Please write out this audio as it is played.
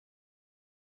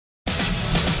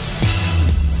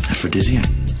aphrodisiac.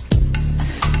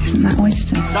 Isn't that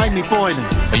oysters? Save me boiling.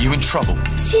 Are you in trouble?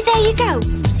 See, there you go.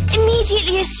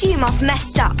 Immediately assume I've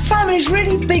messed up. Family's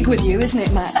really big with you, isn't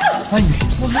it, Matt? Amy,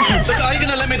 what happened? Look, are you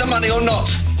going to lend me the money or not?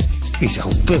 He's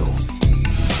old Bill.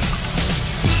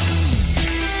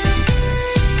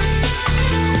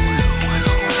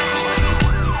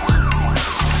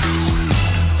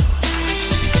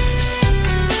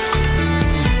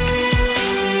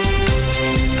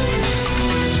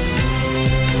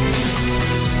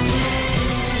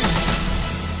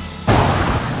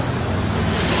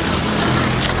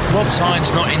 Rob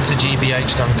Tyne's not into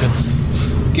GBH,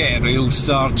 Duncan. Get real,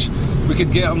 Sarge. We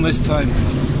could get him this time.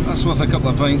 That's worth a couple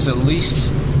of pints at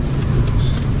least.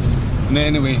 And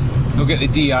anyway, I'll get the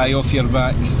DI off your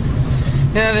back.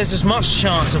 Yeah, there's as much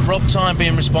chance of Rob Tyne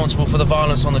being responsible for the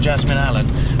violence on the Jasmine Allen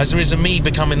as there is of me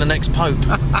becoming the next Pope.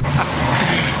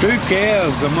 Who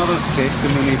cares? A mother's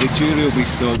testimony, the jury will be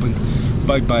sobbing.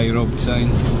 Bye-bye, Rob Tyne.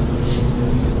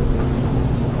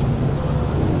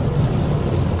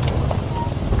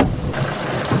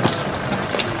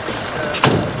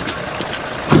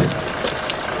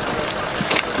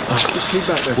 Keep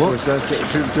back there for us, guys. Get the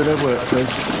troops to their work, please.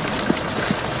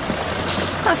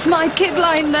 That's my kid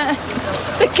lying there.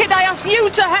 The kid I asked you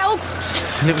to help.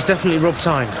 And it was definitely Rob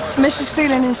Tyne. Mrs.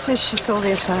 Phelan insists she saw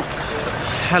the attack.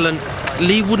 Helen,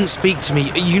 Lee wouldn't speak to me.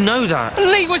 You know that.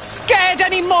 Lee was scared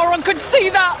any moron could see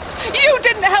that. You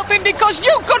didn't help him because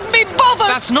you couldn't be bothered.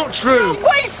 That's not true. A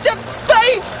waste of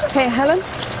space. Here, Helen.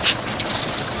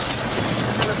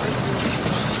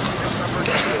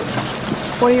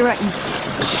 What do you reckon?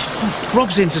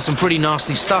 Rob's into some pretty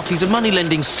nasty stuff. He's a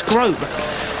money-lending scrope.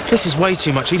 This is way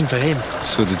too much, even for him.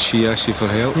 So did she ask you for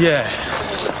help? Yeah.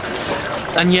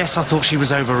 And yes, I thought she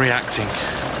was overreacting.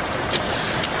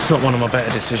 It's not one of my better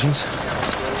decisions.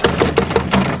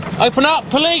 Open up,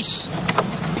 police!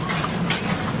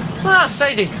 Ah,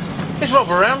 Sadie. Is Rob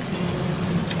around?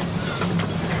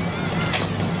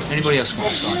 Anybody else want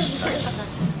a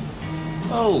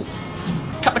slice? Oh,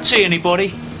 cup of tea,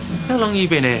 anybody? How long you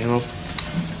been here, Rob?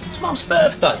 It's Mum's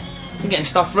birthday. Been getting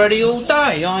stuff ready all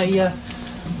day. I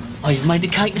even made the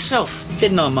cake myself,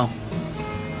 didn't I, Mum?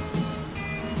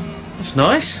 That's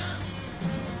nice.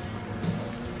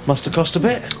 Must have cost a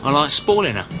bit. I like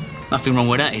spoiling her. Nothing wrong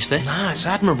with that, is there? No, it's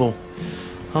admirable.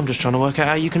 I'm just trying to work out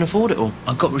how you can afford it all.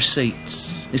 I've got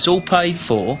receipts. It's all paid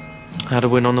for. How to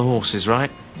win on the horses,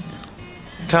 right?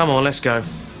 Come on, let's go.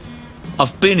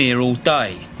 I've been here all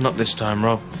day. Not this time,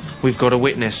 Rob. We've got a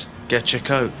witness. Get your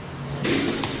coat.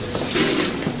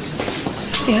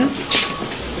 Yeah?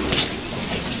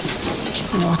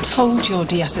 You know, I told your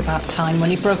DS about time when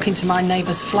he broke into my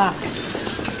neighbour's flat.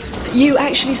 You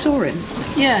actually saw him?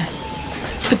 Yeah.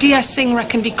 But DS Singh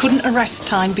reckoned he couldn't arrest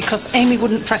Tyne because Amy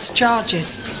wouldn't press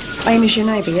charges. Amy's your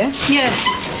neighbour, yeah? Yeah.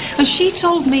 And she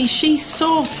told me she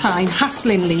saw Tyne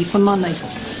hassling Lee for money.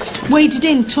 Waded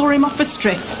in, tore him off a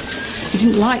strip. He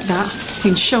didn't like that,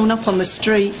 being shown up on the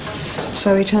street.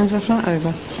 So he turns her flat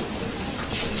over.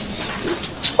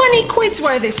 20 quid's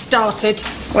where this started.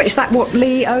 Wait, is that what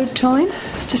Lee owed Tyne?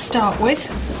 To start with.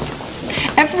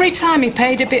 Every time he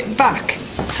paid a bit back,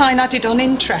 Tyne added on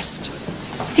interest.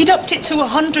 He'd upped it to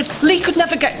 100. Lee could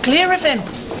never get clear of him.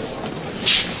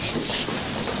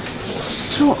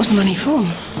 So what was the money for?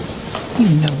 You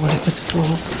know what it was for.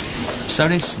 So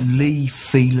this Lee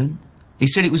Phelan, he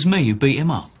said it was me who beat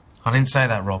him up. I didn't say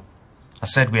that, Rob. I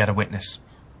said we had a witness.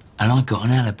 And I got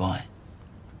an alibi.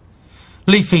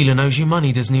 Lee Phelan owes you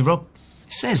money, doesn't he, Rob?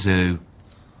 Says who?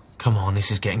 Come on, this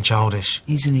is getting childish.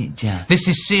 Isn't it just? This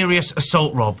is serious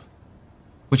assault, Rob.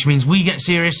 Which means we get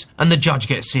serious and the judge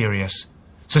gets serious.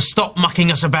 So stop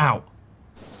mucking us about.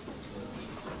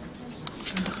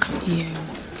 Look at you.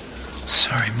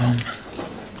 Sorry, Mum.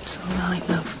 It's all right,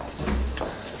 love.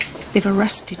 They've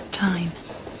arrested Tyne.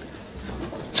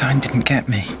 Tyne didn't get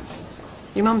me.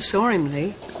 Your mum saw him,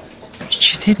 Lee.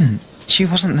 She didn't. She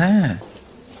wasn't there.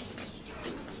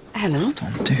 Helen?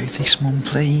 Don't do this, Mum,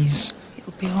 please.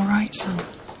 It'll be all right, son.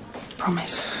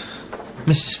 Promise.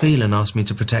 Mrs. Phelan asked me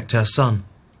to protect her son.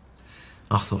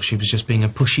 I thought she was just being a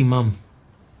pushy mum.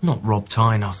 Not Rob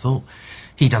Tyne, I thought.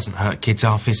 He doesn't hurt kids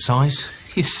half his size.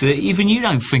 You see, even you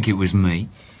don't think it was me.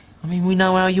 I mean, we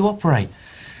know how you operate.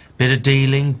 Bit of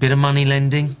dealing, bit of money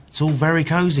lending. It's all very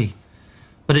cosy.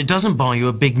 But it doesn't buy you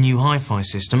a big new hi-fi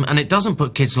system, and it doesn't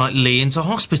put kids like Lee into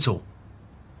hospital.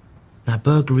 Now,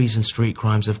 burglaries and street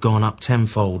crimes have gone up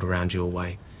tenfold around your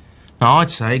way. Now,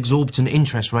 I'd say exorbitant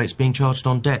interest rates being charged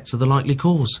on debts are the likely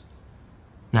cause.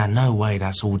 Now, no way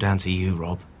that's all down to you,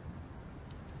 Rob.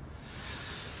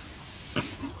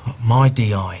 My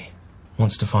DI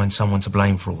wants to find someone to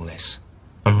blame for all this.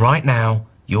 And right now,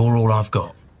 you're all I've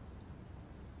got.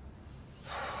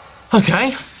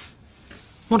 OK.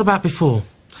 What about before?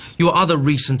 Your other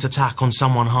recent attack on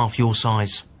someone half your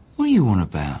size. What are you on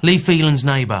about? Lee Phelan's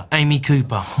neighbour, Amy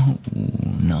Cooper. Oh,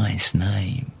 nice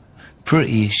name.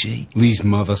 Pretty, is she? Lee's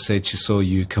mother said she saw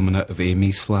you coming out of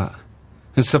Amy's flat.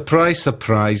 And surprise,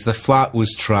 surprise, the flat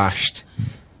was trashed.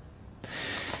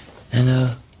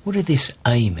 And, what did this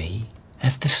Amy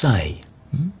have to say?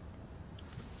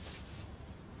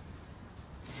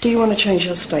 Do you want to change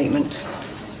your statement?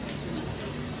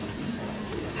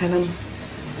 Helen?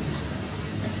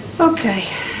 OK.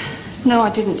 No, I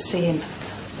didn't see him.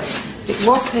 It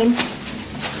was him.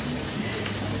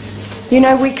 You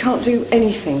know we can't do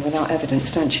anything without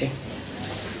evidence, don't you?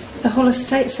 The whole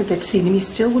estate said they'd seen him. He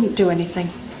still wouldn't do anything.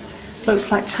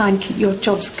 Looks like time keep your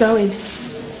jobs going.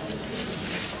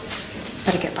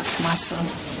 Better get back to my son.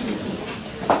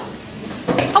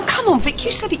 Oh, come on, Vic,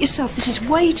 you said it yourself. This is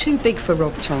way too big for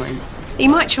Rob time. He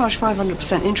might charge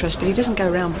 500% interest, but he doesn't go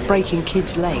around breaking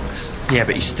kids' legs. Yeah,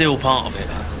 but he's still part of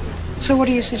it. So what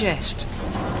do you suggest?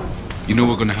 You know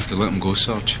we're going to have to let him go,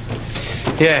 Sarge.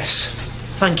 Yes.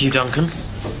 Thank you, Duncan.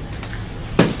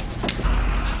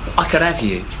 I could have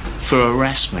you for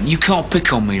harassment. You can't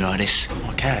pick on me like this.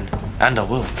 I can, and I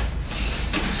will.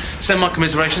 Send my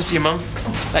commiserations to your mum.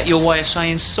 That your way of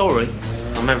saying sorry?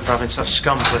 I meant for having such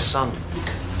scum for a son.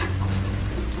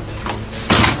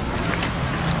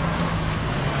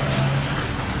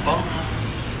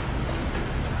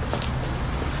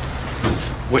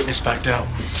 Witness backed out.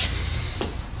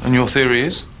 And your theory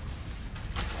is?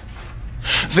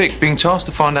 Vic, being tasked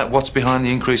to find out what's behind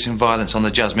the increase in violence on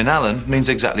the Jasmine Allen means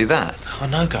exactly that. I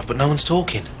know, Gov, but no one's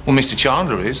talking. Well, Mr.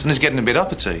 Chandler is, and he's getting a bit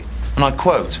uppity. And I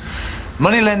quote,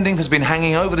 "Money lending has been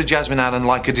hanging over the Jasmine Allen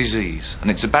like a disease, and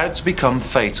it's about to become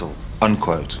fatal,"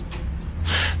 unquote.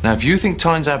 Now, if you think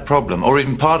Tyne's our problem, or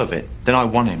even part of it, then I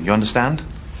want him, you understand?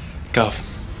 Gov.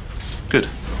 Good.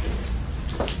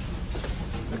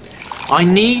 I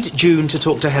need June to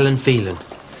talk to Helen Phelan.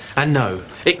 And no,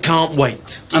 it can't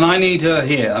wait. And I need her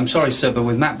here. I'm sorry, sir, but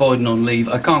with Matt Boyden on leave,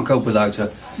 I can't cope without her.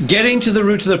 Getting to the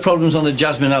root of the problems on the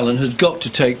Jasmine Allen has got to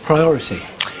take priority.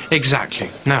 Exactly.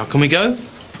 Now, can we go?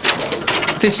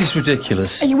 This is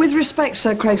ridiculous. With respect,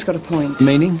 sir, Craig's got a point.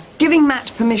 Meaning? Giving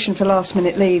Matt permission for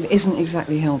last-minute leave isn't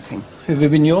exactly helping. If it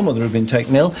had been your mother who'd been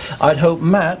taken ill, I'd hope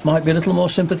Matt might be a little more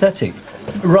sympathetic.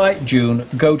 Right, June,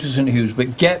 go to St Hugh's,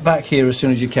 but get back here as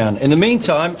soon as you can. In the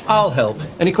meantime, I'll help.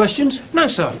 Any questions? No,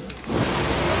 sir.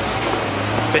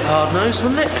 Bit hard-nosed,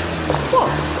 wouldn't it? What?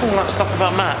 All that stuff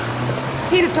about Matt.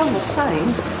 He'd have done the same.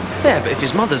 Yeah, but if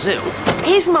his mother's ill...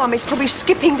 His mum is probably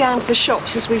skipping down to the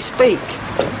shops as we speak.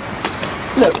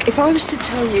 Look, if I was to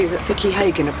tell you that Vicky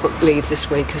Hagan had booked leave this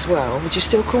week as well, would you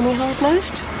still call me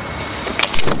hard-nosed?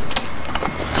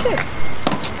 Cheers.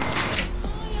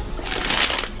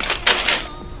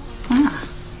 Ah,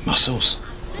 Mussels.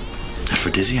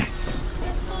 Aphrodisiac.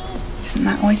 isn't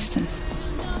that oysters?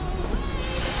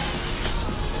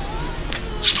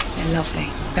 They're lovely,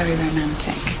 very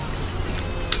romantic.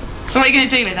 So what are you going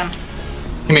to do with them?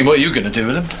 You mean, what are you going to do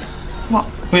with them? What?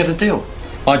 We had a deal.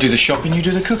 I do the shopping, you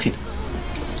do the cooking.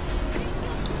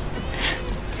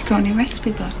 You got any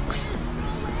recipe books?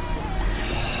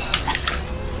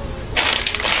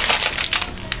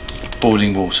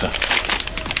 Boiling water.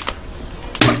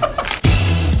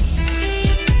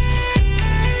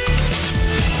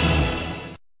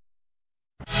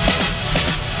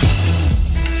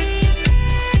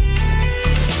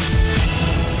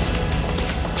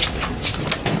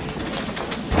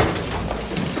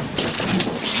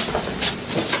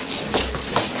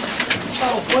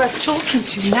 Worth talking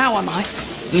to now, am I?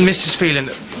 Mrs. Phelan,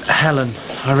 Helen,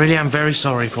 I really am very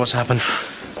sorry for what's happened.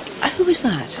 Who was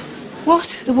that?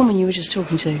 What? The woman you were just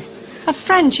talking to. A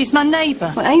friend, she's my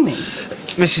neighbour. Well, Amy?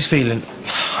 Mrs. Phelan,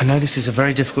 I know this is a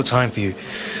very difficult time for you,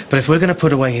 but if we're going to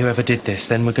put away whoever did this,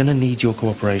 then we're going to need your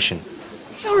cooperation.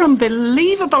 You're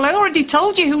unbelievable. I already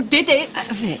told you who did it.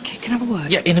 Vic, can I have a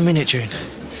word? Yeah, in a minute, June.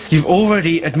 You've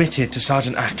already admitted to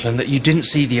Sergeant Ackland that you didn't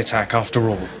see the attack after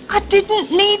all. I didn't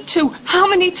need to. How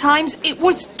many times? It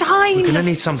was time. We're going to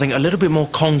need something a little bit more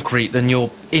concrete than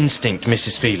your instinct,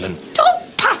 Mrs. Phelan.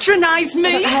 Don't patronise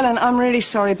me. Look, Helen, I'm really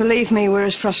sorry. Believe me, we're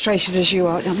as frustrated as you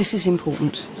are. Now, this is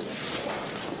important.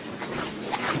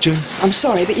 June? I'm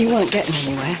sorry, but you weren't getting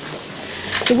anywhere.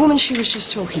 The woman she was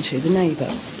just talking to, the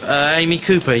neighbour. Amy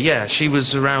Cooper, yeah. She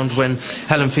was around when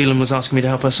Helen Phelan was asking me to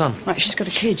help her son. Right, she's got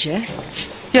a kid, yeah?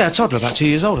 Yeah, a toddler, about 2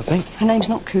 years old, I think. Her name's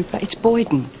not Cooper, it's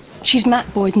Boyden. She's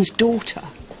Matt Boyden's daughter.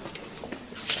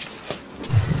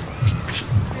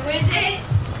 Who is it?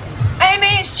 Amy,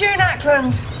 it's June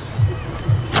Ackland.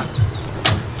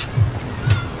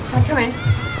 Come in.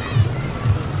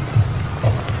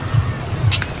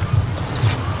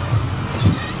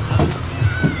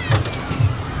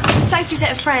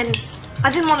 visit a friend's.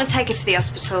 I didn't want to take her to the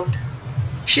hospital.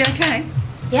 Is she okay?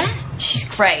 Yeah, she's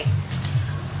great.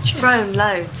 She's grown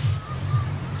loads.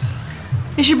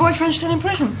 Is your boyfriend still in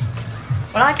prison?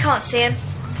 Well, I can't see him.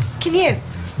 Can you?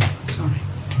 Sorry.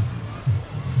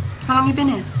 How long have you been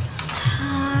here?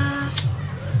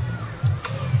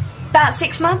 About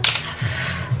 6 months.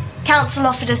 Council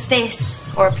offered us this,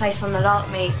 or a place on the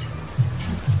Larkmead.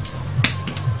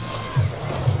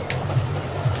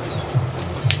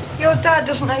 Your dad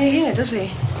doesn't know you're here, does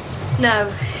he?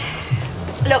 No.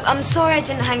 Look, I'm sorry I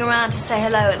didn't hang around to say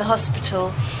hello at the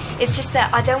hospital. It's just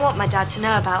that I don't want my dad to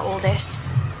know about all this.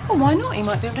 Well, why not? He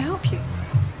might be able to help you.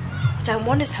 I don't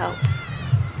want his help.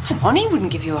 Come on, he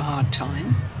wouldn't give you a hard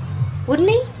time. Wouldn't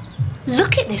he?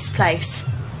 Look at this place.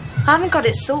 I haven't got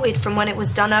it sorted from when it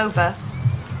was done over.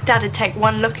 Dad'd take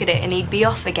one look at it and he'd be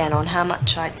off again on how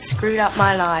much I'd screwed up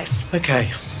my life. OK.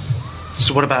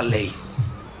 So what about Lee?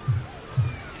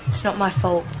 It's not my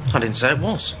fault. I didn't say it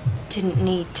was. Didn't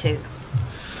need to.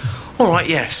 All right,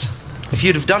 yes. If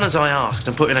you'd have done as I asked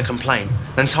and put in a complaint,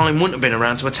 then Tyne wouldn't have been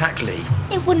around to attack Lee.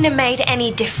 It wouldn't have made any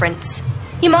difference.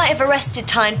 You might have arrested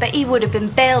Tyne, but he would have been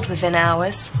bailed within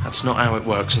hours. That's not how it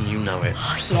works, and you know it.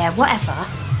 Oh, yeah, whatever.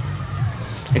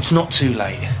 It's not too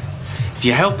late. If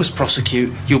you help us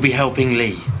prosecute, you'll be helping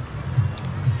Lee.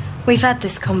 We've had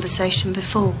this conversation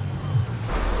before.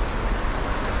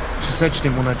 She said she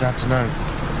didn't want her dad to know.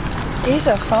 He's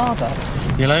her father.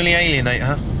 You'll only alienate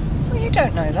her. Well, you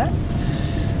don't know that.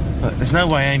 Look, there's no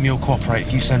way Amy will cooperate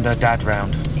if you send her dad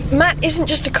round. Matt isn't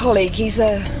just a colleague, he's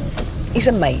a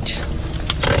mate.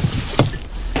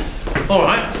 All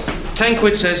right. 10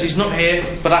 quid says he's not here,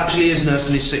 but actually is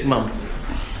nursing his sick mum.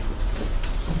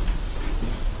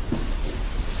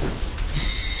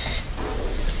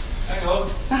 Hang on.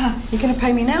 You're going to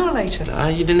pay me now or later?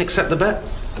 You didn't accept the bet?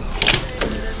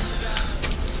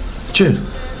 June.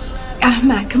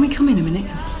 Matt, can we come in a minute?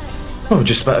 Oh, we're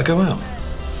just about to go out.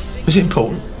 Was it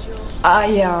important?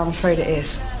 Yeah, I'm afraid it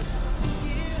is.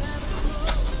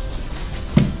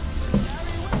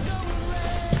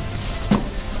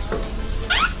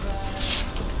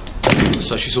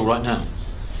 So she's all right now?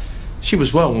 She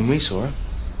was well when we saw her.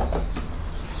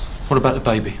 What about the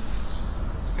baby?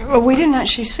 Well, we didn't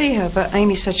actually see her, but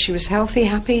Amy said she was healthy,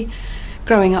 happy,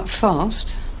 growing up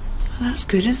fast. Well, that's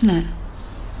good, isn't it?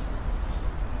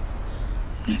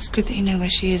 It's good that you know where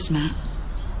she is, Matt.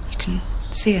 You can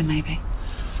see her, maybe.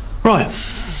 Right.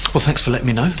 Well, thanks for letting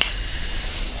me know.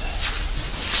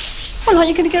 Well, aren't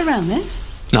you going to go around then?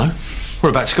 No, we're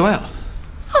about to go out.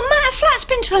 Oh, Matt, a flat's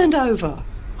been turned over.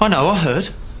 I know, I heard.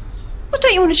 Well,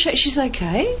 don't you want to check she's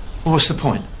okay? Well, what's the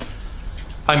point?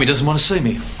 Amy doesn't want to see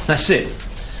me. That's it.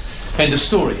 End of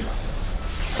story.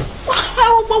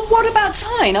 Well, what about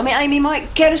Tyne? I mean, Amy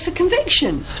might get us a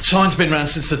conviction. Tyne's been round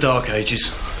since the Dark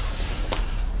Ages.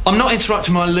 I'm not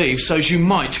interrupting my leave so as you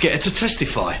might get her to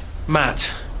testify.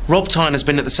 Matt, Rob Tyne has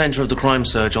been at the centre of the crime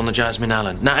surge on the Jasmine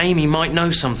Allen. Now, Amy might know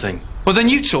something. Well, then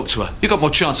you talk to her. You've got more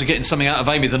chance of getting something out of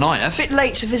Amy than I have. A bit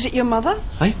late to visit your mother?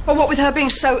 Hey? Well, what with her being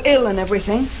so ill and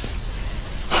everything?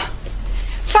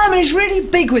 Family's really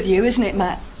big with you, isn't it,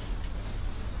 Matt?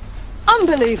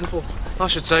 Unbelievable. I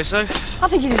should say so. I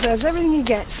think he deserves everything he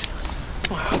gets.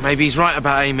 Well, maybe he's right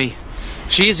about Amy.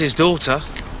 She is his daughter.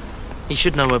 He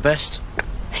should know her best.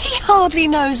 He hardly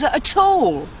knows her at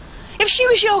all. If she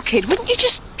was your kid, wouldn't you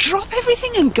just drop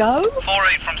everything and go?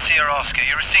 4-8 from Sierra Oscar.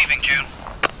 You're receiving, June.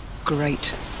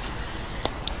 Great.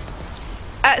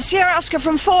 Sierra Oscar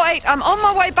from 4-8. I'm on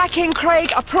my way back in,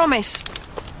 Craig, I promise.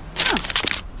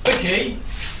 Vicky?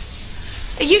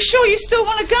 Are you sure you still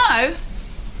want to go?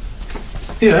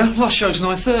 Yeah, last show's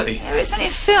 9:30. Yeah, it's only a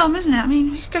film, isn't it? I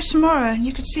mean, we could go tomorrow and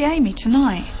you could see Amy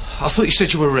tonight. I thought you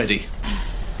said you were ready.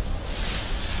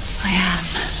 I am.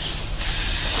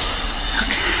 Look,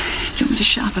 do you want me to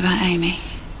shut up about Amy?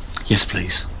 Yes,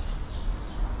 please.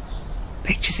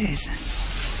 Pictures it is.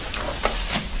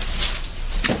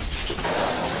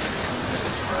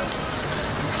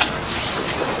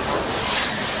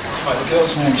 Right, the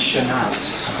girl's name's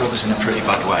Shanaz. Her brother's in a pretty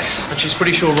bad way. And she's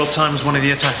pretty sure Rob Tyne was one of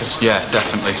the attackers. Yeah,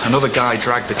 definitely. Another guy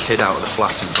dragged the kid out of the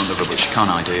flat in front of her, but she can't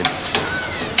ID him.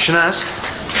 Shanaz,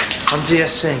 I'm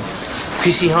DS Singh.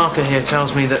 PC Harker here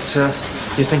tells me that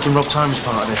you're thinking Rob Tyne was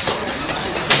part of this.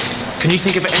 Can you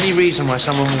think of any reason why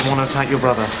someone would want to attack your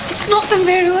brother? It's not the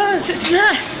mere words, it's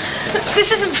Naz.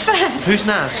 This isn't fair. Who's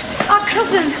Naz? Our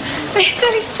cousin. He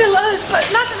said he's still owes, but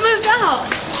Naz has moved out.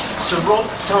 So Rob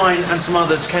Tyne and some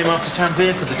others came up to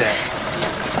Tanvir for the debt.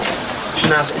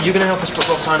 Shanaz, are you going to help us put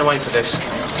Rob Tyne away for this?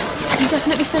 I can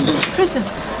definitely send him to prison.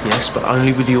 Yes, but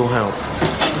only with your help.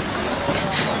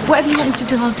 Whatever you want me to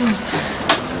do, I'll do.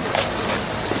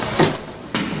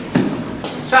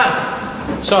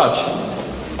 Sam! Sarge,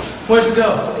 Where's the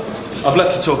girl? I've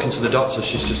left her talking to the doctor.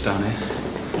 She's just down here.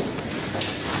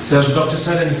 So has the doctor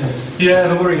said anything? Yeah,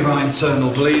 they're worried about internal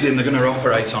bleeding. They're going to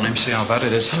operate on him, see how bad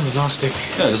it is. Oh, nasty.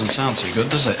 Yeah, it doesn't sound too good,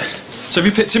 does it? So have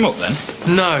you picked him up then?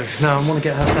 No, I want to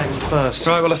get her statement first.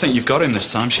 Right, well, I think you've got him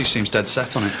this time. She seems dead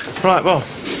set on it. Right, well,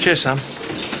 cheers, Sam.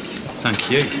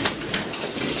 Thank you.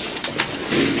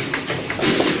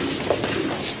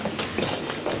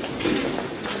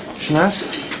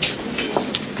 Shanaz?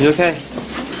 You okay?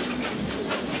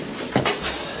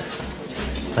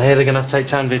 I hear they're going to have to take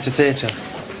Tanvir to theatre.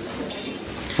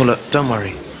 Well, look, don't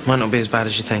worry. Might not be as bad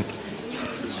as you think.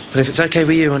 But if it's okay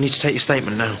with you, I need to take your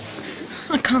statement now.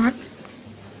 I can't.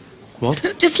 What?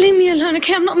 Just leave me alone,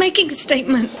 okay? I'm not making a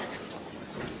statement.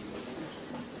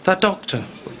 That doctor,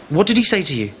 what did he say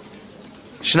to you?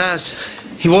 Shanaz,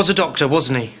 he was a doctor,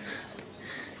 wasn't he?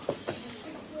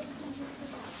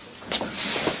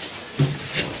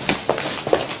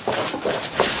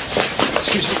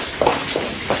 Excuse me.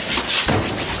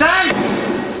 Sam!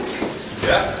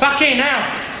 Yeah? Back here now!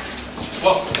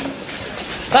 What?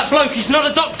 That bloke, he's not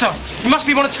a doctor. He must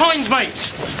be one of Tyne's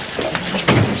mates.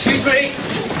 Excuse me.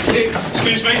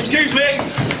 Excuse me, excuse me!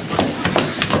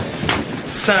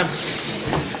 Sam.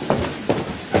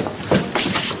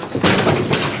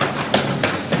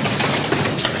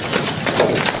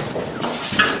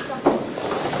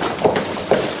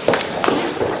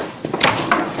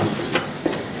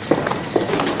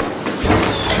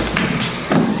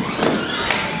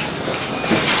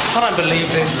 I don't believe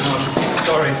this.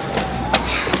 Sorry.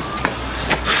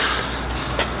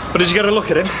 But did you get a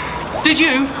look at him? Did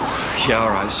you? Yeah, all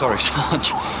right. Sorry,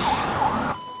 Sarge.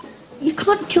 You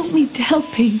can't guilt me to help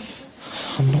him.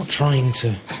 I'm not trying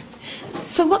to.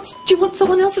 So do you want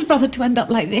someone else's brother to end up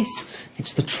like this?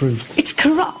 It's the truth. It's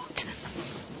corrupt.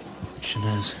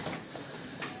 Shanaz,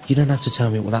 you don't have to tell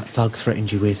me what that thug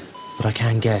threatened you with, but I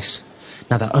can guess.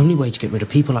 Now, the only way to get rid of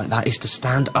people like that is to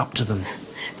stand up to them.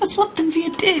 That's what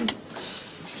Tanvir did.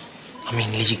 I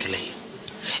mean, legally.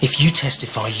 If you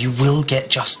testify, you will get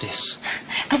justice.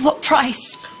 At what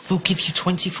price? We'll give you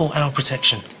 24-hour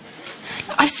protection.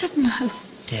 I've said no.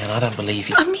 Yeah, and I don't believe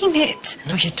you. I mean it.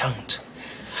 No, you don't.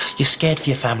 You're scared for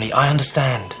your family, I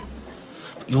understand.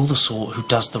 But you're the sort who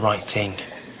does the right thing.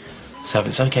 So if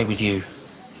it's okay with you,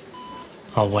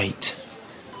 I'll wait.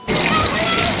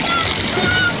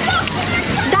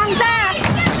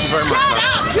 Shut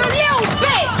up, you little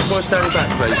bitch! Boy, stand back,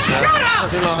 please, sir. Shut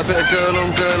up! Nothing like a bit of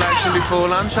girl-on-girl action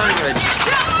before lunch, ain't it?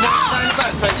 Stand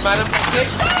back, please, madam.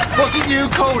 Wasn't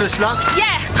you called us, love?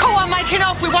 Yeah, caught her making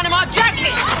off with one of my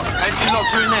jackets. And you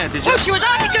locked her in there, did you? Well, she was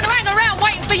hardly going to hang around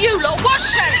waiting for you lot, was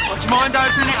she? Would you mind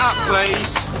opening it up,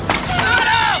 please? Shut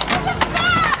up!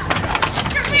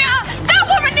 That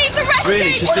woman needs arrested!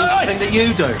 Really? She's doing something that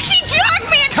you do? She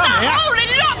dragged me into that hole and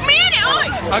locked me in it!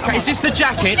 OK, is this the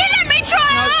jacket? She let me try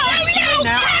it on! You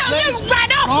cow! You ran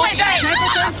off with it!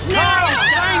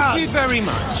 Thank you very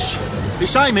much.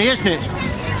 It's Amy, isn't it?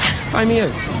 Amy who?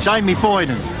 It's Amy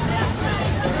Boyden.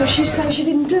 So she's saying she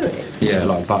didn't do it? Yeah,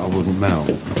 like butter wouldn't melt.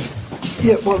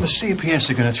 Yeah, well, the CPS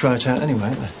are going to throw it out anyway,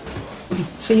 aren't they?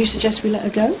 So you suggest we let her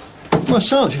go? Well,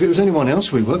 Sarge, if it was anyone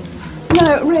else, we would.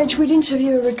 No, Reg, we'd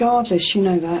interview her regardless, you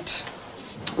know that.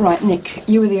 Right, Nick,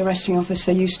 you were the arresting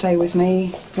officer, you stay with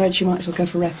me. Reg, you might as well go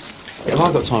for refs. Have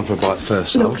I got time for a bite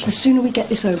first, Look, Sarge? the sooner we get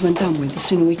this over and done with, the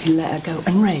sooner we can let her go.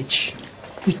 And Reg,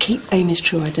 we keep Amy's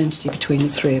true identity between the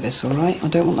three of us, all right? I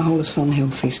don't want the whole of Sun Hill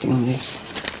feasting on this.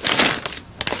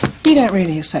 You don't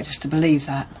really expect us to believe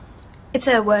that. It's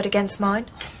her word against mine.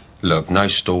 Look, no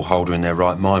stallholder in their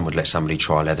right mind would let somebody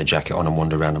try a leather jacket on and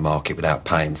wander around the market without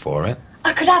paying for it.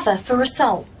 I could have her for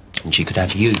assault. And she could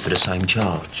have you for the same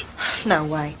charge. No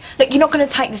way. Look, you're not going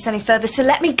to take this any further, so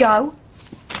let me go.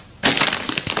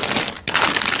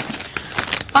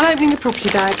 I'm opening the property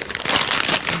bag.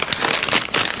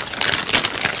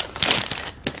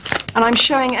 And I'm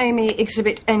showing Amy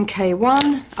exhibit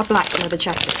NK1, a black leather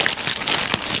jacket.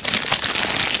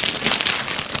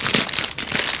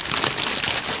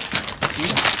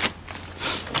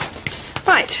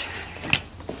 Right.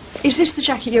 Is this the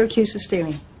jacket you're accused of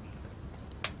stealing?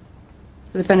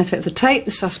 For the benefit of the tape,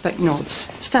 the suspect nods.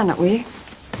 Stand up, will you?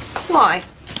 Why?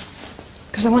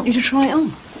 Because I want you to try it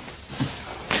on.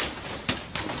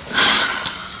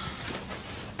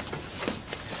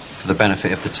 For the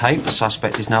benefit of the tape, the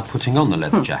suspect is now putting on the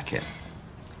leather jacket.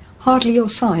 Hardly your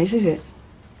size, is it?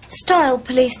 Style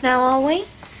police now, are we?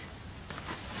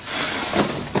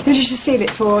 Who did you steal it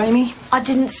for, Amy? I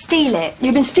didn't steal it.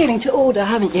 You've been stealing to order,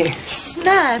 haven't you?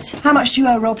 Snad. How much do you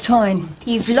owe Rob Tyne?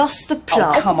 You've lost the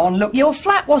plot. Oh, come on, look, your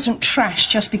flat wasn't trashed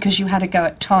just because you had a go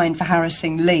at Tyne for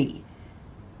harassing Lee.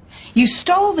 You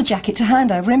stole the jacket to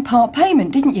hand over in part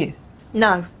payment, didn't you?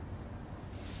 No.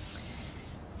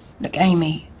 Look,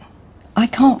 Amy, I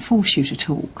can't force you to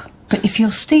talk. But if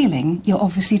you're stealing, you're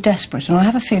obviously desperate, and I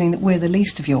have a feeling that we're the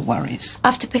least of your worries. I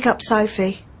have to pick up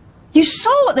Sophie. You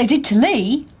saw what they did to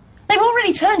Lee. They've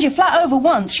already turned your flat over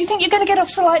once. You think you're going to get off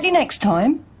so lightly next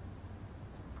time?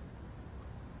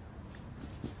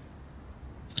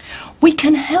 We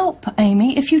can help,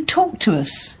 Amy, if you talk to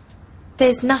us.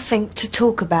 There's nothing to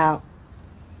talk about.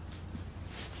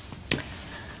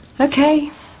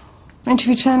 OK.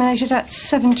 Interview terminated at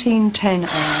 17:10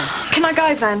 hours. Can I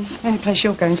go, Van? The only place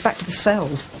you're going is back to the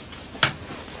cells.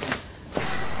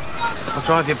 I'll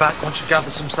drive you back once you gather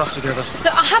some stuff together.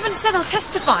 Look, I haven't said I'll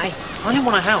testify. I only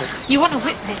want to help. You want a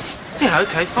witness? Yeah,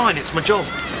 OK, fine, it's my job.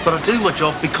 But I do my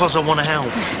job because I want to help.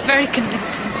 Very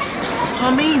convincing.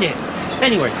 I mean it.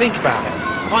 Anyway, think about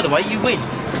it. By the way, you win.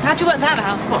 How'd you work that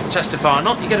out? Well, testify or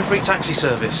not, you get a free taxi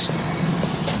service.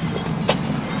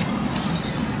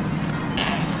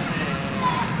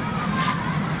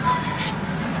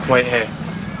 Wait here.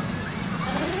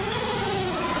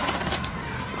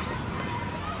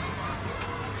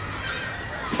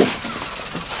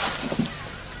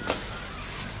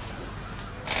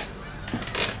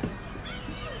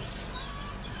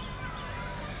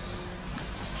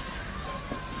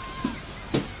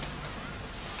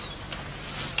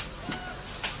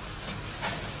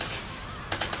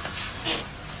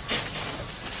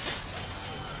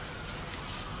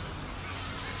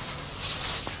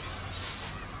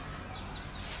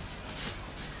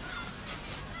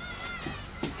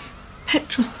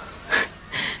 Petrol.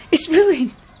 It's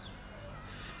ruined.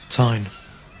 Tyne.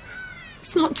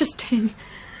 It's not just him.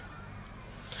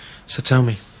 So tell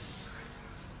me.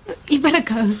 You better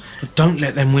go. Don't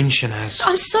let them win, Shanaz.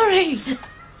 I'm sorry.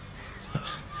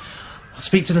 I'll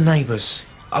speak to the neighbours.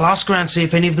 I'll ask around to see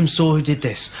if any of them saw who did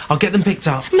this. I'll get them picked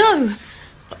up. No.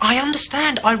 I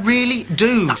understand. I really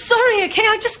do. I'm sorry, OK?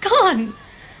 I just can't.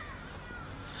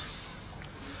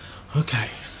 OK.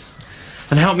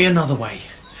 And help me another way.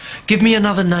 Give me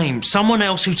another name. Someone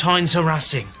else who Tyne's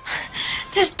harassing.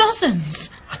 There's dozens.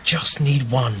 I just need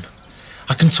one.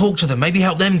 I can talk to them. Maybe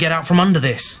help them get out from under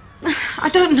this. I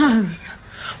don't know.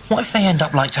 What if they end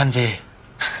up like Tanvir?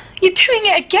 You're doing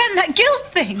it again, that guilt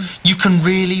thing. You can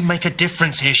really make a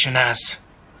difference here, Shanaz.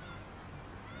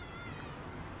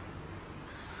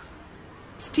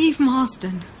 Steve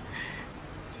Marsden.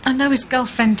 I know his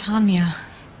girlfriend, Tanya.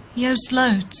 He owes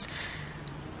loads.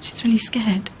 She's really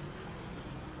scared.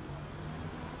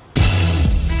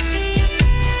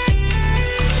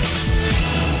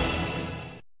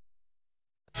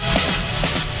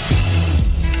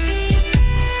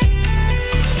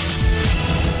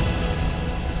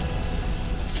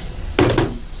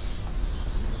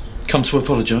 Come to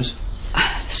apologise?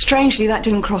 Strangely, that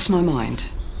didn't cross my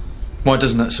mind. Why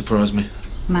doesn't that surprise me?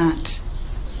 Matt,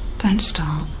 don't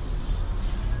start.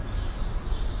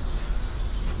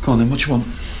 Go on then, what you want?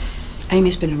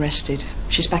 Amy's been arrested.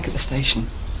 She's back at the station.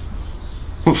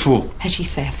 What for? Petty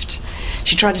theft.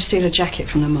 She tried to steal a jacket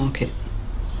from the market.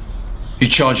 You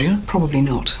charging her? Probably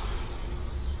not.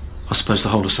 I suppose the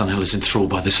whole of Sunhill is enthralled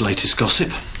by this latest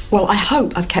gossip. Well, I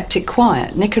hope I've kept it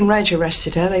quiet. Nick and Reg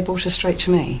arrested her. They brought her straight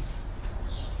to me.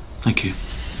 Thank you.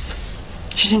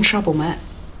 She's in trouble, Matt.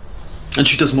 And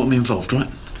she doesn't want me involved, right?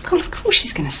 God, of course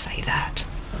she's going to say that.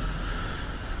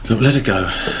 Look, let her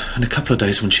go. In a couple of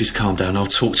days when she's calmed down, I'll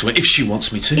talk to her if she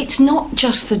wants me to. It's not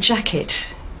just the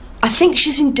jacket. I think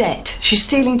she's in debt. She's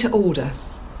stealing to order.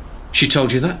 She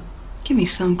told you that? Give me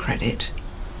some credit.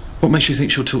 What makes you think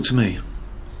she'll talk to me?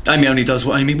 Amy only does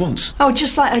what Amy wants. Oh,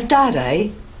 just like her dad, eh?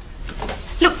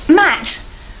 Look, Matt,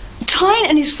 Tyne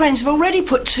and his friends have already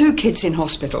put 2 kids in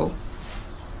hospital.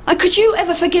 Could you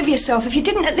ever forgive yourself if you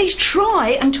didn't at least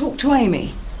try and talk to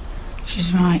Amy?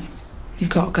 She's right.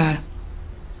 You've got to go.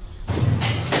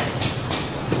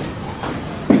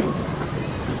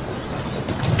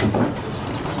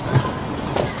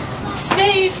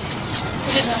 Steve!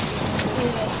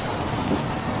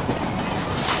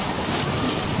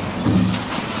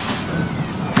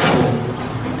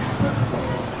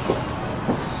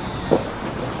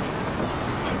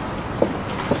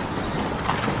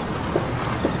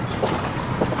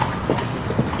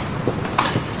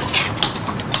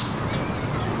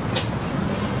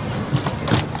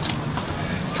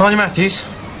 Tanya Matthews,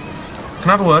 can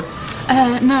I have a word?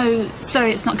 No, sorry,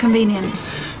 it's not convenient.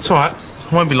 It's all right.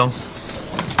 It won't be long.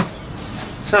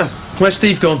 So, where's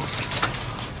Steve gone?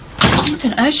 I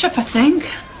don't know, shop, I think.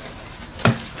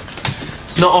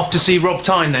 Not off to see Rob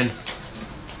Tyne, then?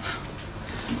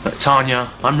 But Tanya,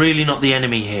 I'm really not the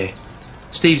enemy here.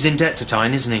 Steve's in debt to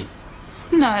Tyne, isn't he?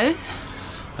 No.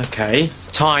 OK,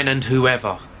 Tyne and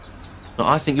whoever. Look,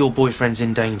 I think your boyfriend's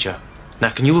in danger. Now,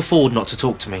 can you afford not to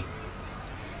talk to me?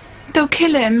 They'll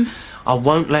kill him. I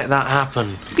won't let that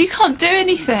happen. You can't do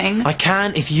anything. I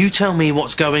can if you tell me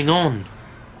what's going on.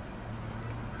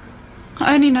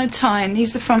 I only know Tyne.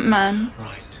 He's the front man.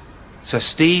 Right. So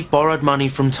Steve borrowed money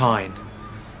from Tyne.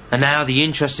 And now the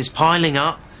interest is piling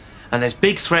up, and there's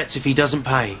big threats if he doesn't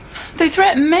pay. They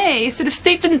threaten me. So if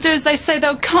Steve didn't do as they say,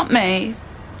 they'll cut me.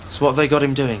 So what have they got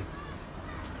him doing?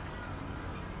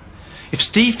 If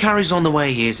Steve carries on the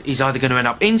way he is, he's either going to end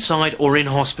up inside or in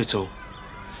hospital.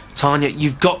 Tanya,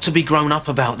 you've got to be grown up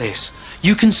about this.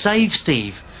 You can save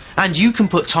Steve, and you can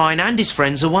put Tyne and his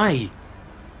friends away.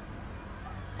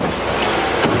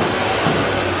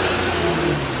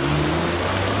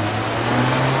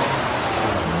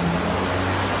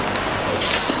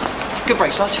 Good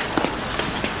break, Sarge.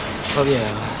 Oh,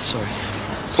 yeah, sorry.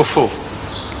 What for?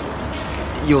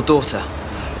 Your daughter.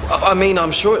 I mean,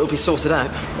 I'm sure it'll be sorted out.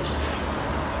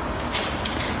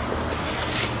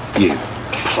 You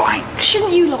plank.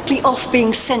 Shouldn't you lot be off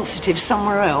being sensitive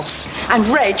somewhere else? And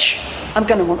Reg, I'm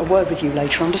going to want a word with you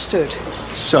later, understood?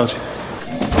 Sarge.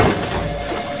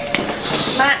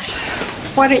 Matt,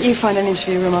 why don't you find an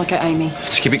interview room? I'll get Amy.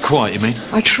 To keep it quiet, you mean?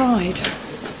 I tried.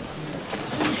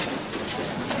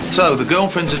 So, the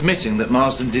girlfriend's admitting that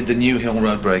Marsden did the New Hill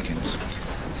Road break-ins.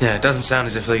 Yeah, it doesn't sound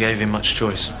as if they gave him much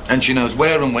choice. And she knows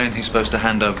where and when he's supposed to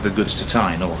hand over the goods to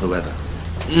Tyne or whoever.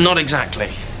 Not exactly.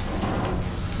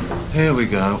 Here we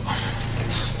go.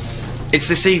 It's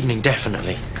this evening,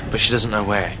 definitely, but she doesn't know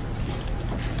where.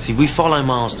 See, we follow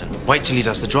Marsden, wait till he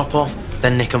does the drop-off,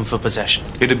 then nick him for possession.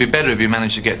 It'd be better if you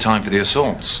managed to get Tyne for the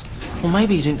assaults. Well,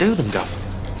 maybe he didn't do them, Gov.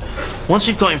 Once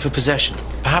we've got him for possession,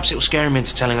 perhaps it will scare him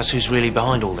into telling us who's really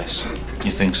behind all this.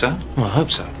 You think so? Well, I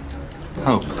hope so.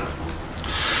 Hope.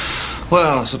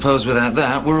 Well, I suppose without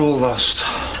that, we're all lost.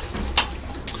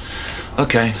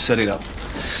 OK, set it up.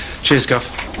 Cheers, Gov.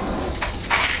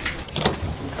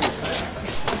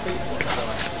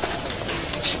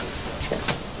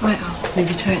 Right, I'll leave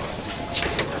you to it.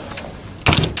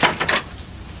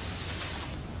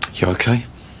 You OK?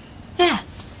 Yeah.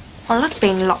 I love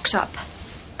being locked up.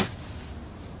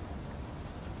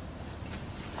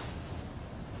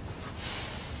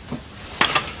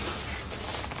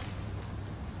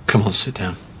 Come on, sit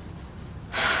down.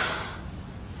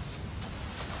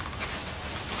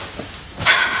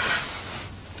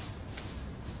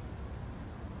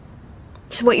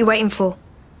 So what are you waiting for?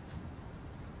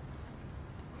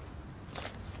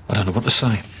 I don't know what to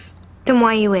say. Then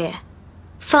why are you here?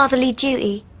 Fatherly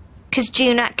duty? 'Cause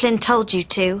June Ackland told you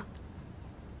to?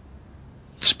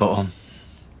 Spot on.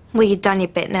 Well, you've done your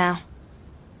bit now.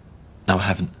 No, I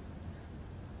haven't.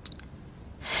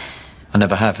 I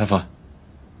never have I?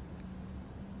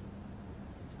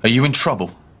 Are you in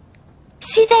trouble?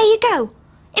 See, there you go.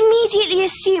 Immediately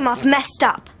assume I've messed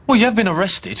up. Well, you have been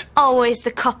arrested. Always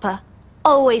the copper.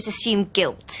 Always assume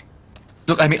guilt.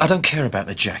 Look, Amy, I don't care about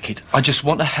the jacket. I just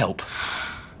want to help.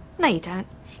 No, you don't.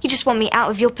 You just want me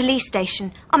out of your police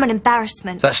station. I'm an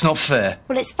embarrassment. That's not fair.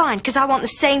 Well, it's fine, because I want the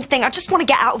same thing. I just want to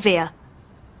get out of here.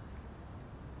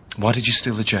 Why did you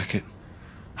steal the jacket?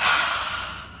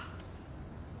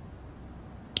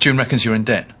 June reckons you're in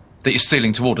debt. That you're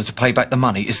stealing to order to pay back the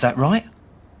money. Is that right?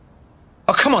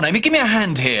 Oh, come on, Amy, give me a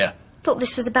hand here. Thought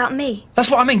this was about me. That's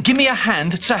what I mean. Give me a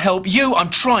hand to help you. I'm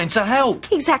trying to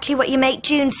help. Exactly what your mate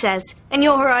June says. And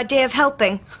you're her idea of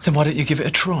helping. Then why don't you give it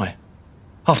a try?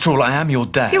 After all, I am your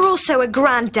dad. You're also a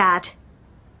granddad.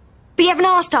 But you haven't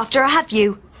asked after her, have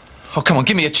you? Oh, come on,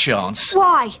 give me a chance.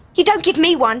 Why? You don't give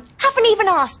me one. Haven't even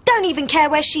asked. Don't even care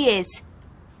where she is.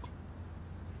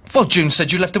 Well, June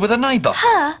said you left her with a neighbour.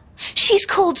 Her? She's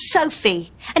called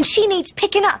Sophie. And she needs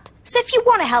picking up. So if you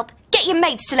want to help, get your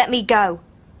mates to let me go.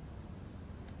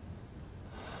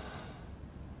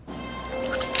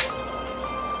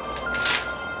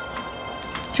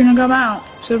 Do you want to go out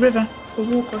to the river for a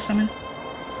walk or something?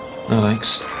 No,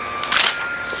 thanks.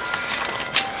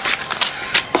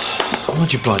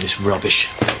 Why'd you buy this rubbish?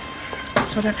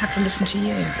 So I don't have to listen to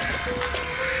you.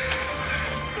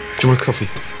 Do you want a coffee?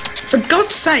 For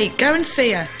God's sake, go and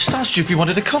see her. Just asked you if you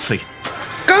wanted a coffee.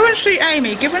 Go and see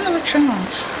Amy. Give her another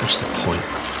chance. What's the point?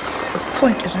 The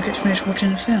point is I get to finish watching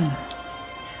the film.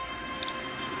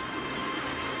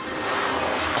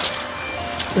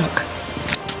 Look.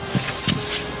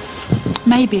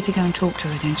 Maybe if you go and talk to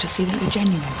her again, she'll see that you're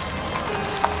genuine. Do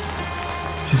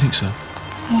you think so?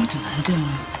 Oh, I don't know, do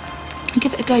I?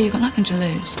 Give it a go. You've got nothing to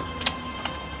lose.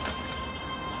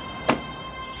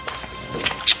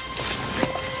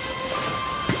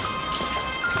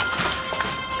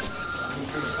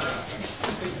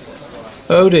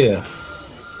 Oh dear.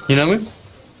 You know him?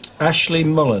 Ashley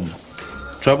Mullen.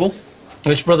 Trouble?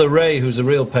 It's brother Ray who's the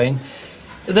real pain.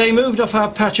 They moved off our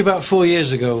patch about 4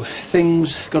 years ago.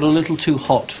 Things got a little too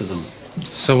hot for them.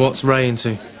 So what's Ray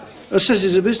into? Says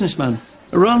he's a businessman.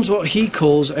 Runs what he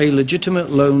calls a legitimate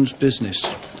loans business.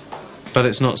 But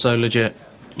it's not so legit.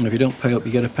 And if you don't pay up,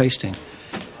 you get a pasting.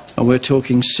 And we're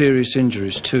talking serious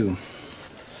injuries, too.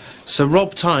 So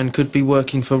Rob Tyne could be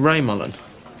working for Ray Mullen?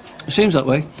 Seems that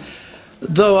way.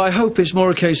 Though I hope it's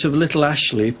more a case of little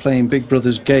Ashley playing Big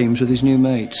Brother's games with his new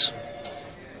mates.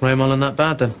 Ray Mullen that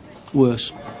bad, then?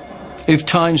 Worse. If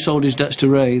Tyne sold his debts to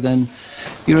Ray, then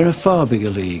you're in a far bigger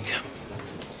league.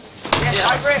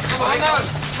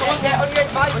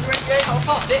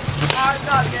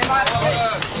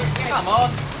 Come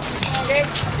on.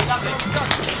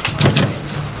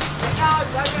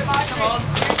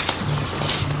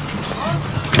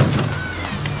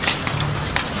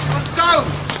 Let's go.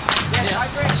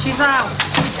 She's out.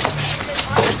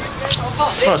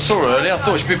 Well, I saw her earlier. I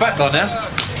thought she'd be back by now.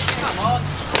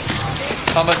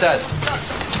 I'm her dad.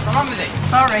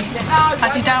 Sorry.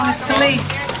 Had you down as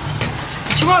police.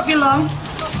 She won't be long.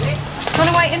 Want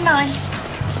to wait in line?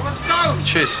 Let's go.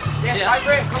 Cheers.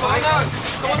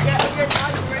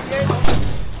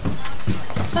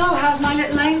 So, how's my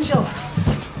little angel?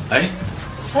 Hey?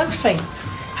 Sophie.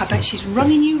 I bet she's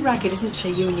running you ragged, isn't she,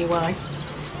 you and your wife?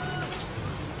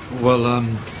 Well,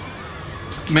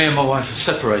 me and my wife are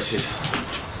separated.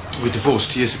 We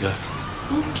divorced years ago.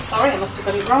 Sorry, I must have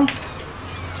got it wrong.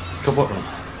 Got what wrong?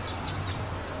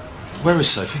 Where is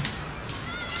Sophie?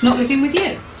 She's not living with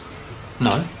you?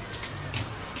 No.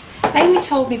 Amy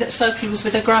told me that Sophie was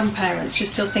with her grandparents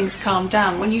just till things calmed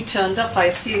down. When you turned up, I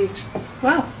assumed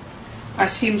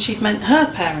she'd meant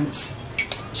her parents.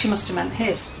 She must have meant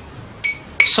his.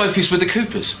 Sophie's with the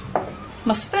Coopers?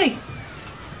 Must be.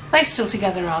 They still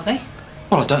together, are they?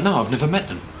 Well, I don't know. I've never met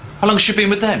them. How long has she been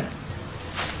with them?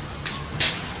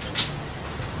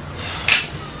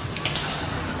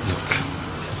 Look,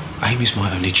 Amy's my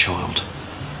only child.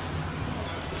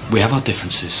 We have our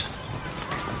differences,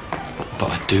 but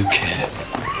I do care.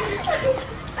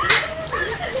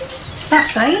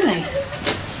 That's Amy.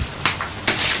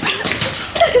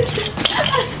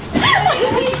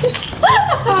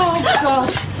 Oh,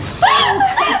 God.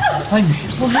 Amy,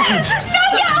 what happened?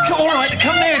 All right,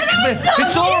 come here, come here.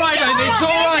 It's all right, Amy, it's all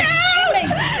right.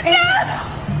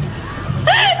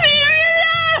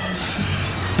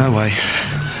 No way.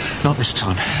 Not this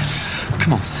time.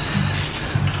 Come on.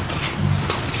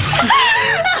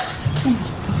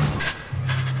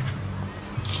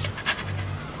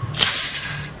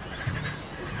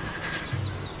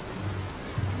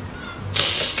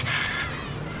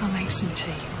 I'll make some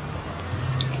tea.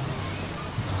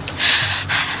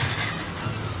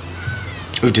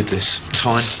 Who did this?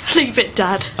 Tyne? Leave it,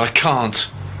 Dad. I can't.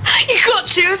 You got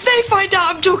to. If they find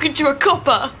out I'm talking to a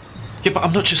copper. Yeah, but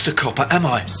I'm not just a copper, am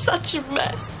I? Such a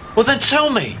mess. Well, then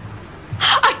tell me.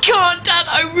 I can't, Dad.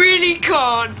 I really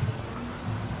can't.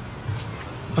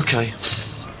 Okay.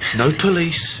 No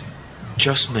police.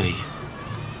 Just me.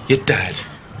 Your dad.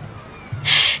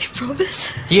 You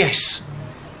promise? Yes.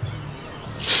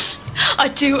 I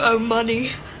do owe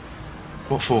money.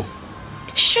 What for?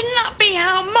 Shouldn't that be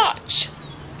how much?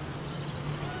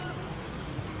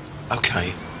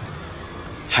 Okay.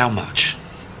 How much?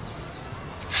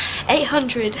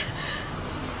 800.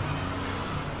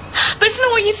 But it's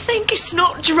not what you think. It's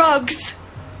not drugs.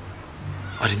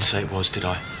 I didn't say it was, did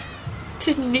I?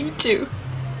 Didn't need to.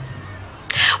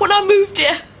 When I moved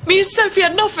here, me and Sophie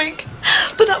had nothing.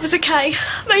 But that was okay.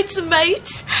 Made some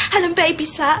mates. Helen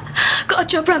babysat. Got a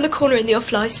job round the corner in the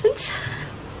off-licence.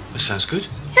 That sounds good.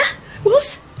 Yeah,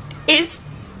 was. Is.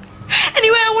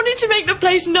 Anyway, I wanted to make the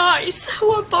place nice.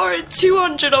 So I borrowed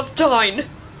 200 off Tyne.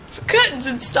 For curtains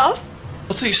and stuff.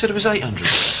 I thought you said it was 800.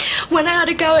 When I had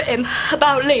a go at him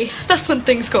about Lee, that's when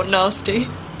things got nasty.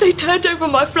 They turned over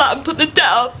my flat and put the debt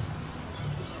up.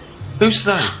 Who's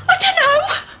they? I don't know.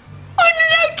 I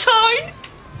don't know, Tyne.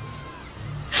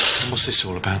 And what's this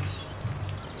all about?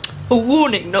 A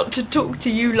warning not to talk to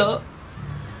you lot.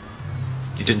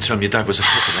 You didn't tell me your dad was a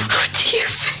copper then? What do you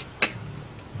think?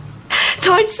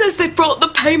 Tyne says they brought the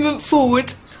payment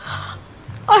forward.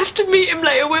 I have to meet him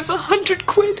later with 100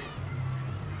 quid.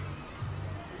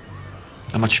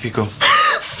 How much have you got?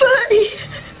 30.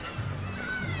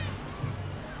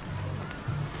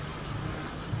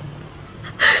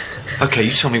 Okay,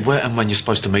 you tell me where and when you're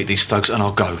supposed to meet these thugs and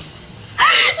I'll go. No way!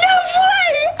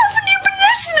 Haven't you been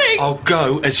listening? I'll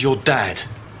go as your dad.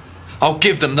 I'll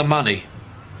give them the money.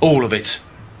 All of it.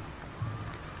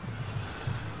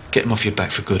 Get them off your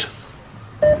back for good.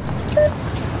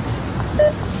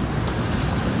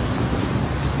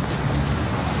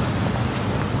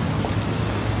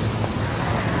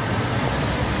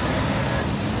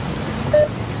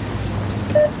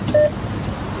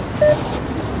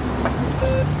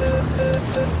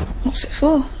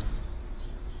 for?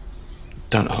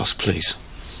 Don't ask, please.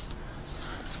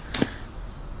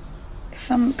 If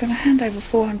I'm going to hand over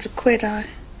 400 quid, I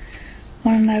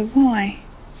want to know why.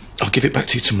 I'll give it back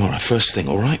to you tomorrow, first thing,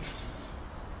 all right?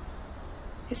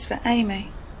 It's for Amy.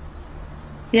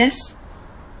 Yes?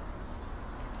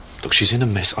 Look, she's in a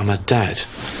mess. I'm her dad.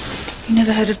 You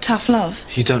never heard of tough love?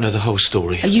 You don't know the whole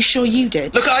story. Are you sure you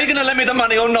did? Look, are you going to lend me the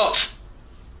money or not?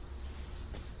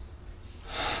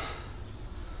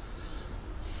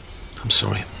 I'm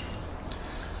sorry.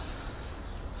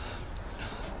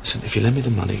 Listen, if you lend me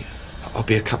the money, I'll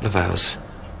be a couple of hours.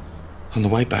 On the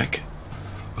way back,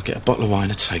 I'll get a bottle of wine,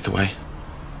 a takeaway.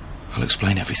 I'll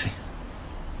explain everything.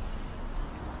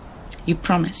 You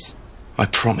promise? I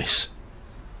promise.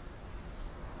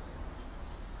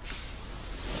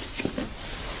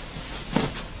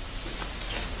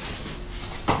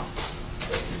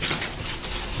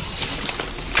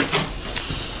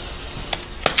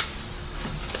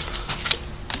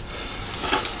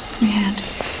 My hand.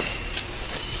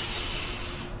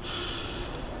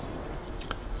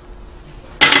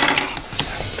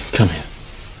 Come here.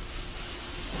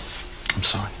 I'm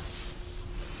sorry.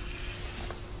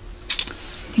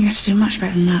 You have to do much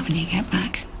better than that when you get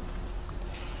back.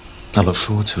 I look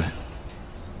forward to it.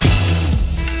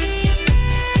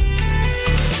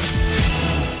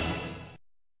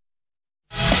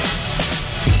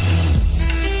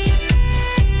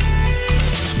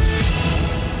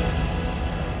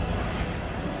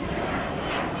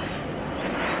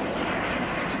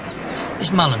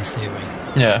 This Mullen theory.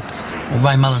 Yeah.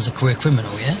 Well, Ray Mullen's a career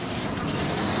criminal, yeah?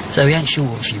 So he ain't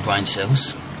short of a few brain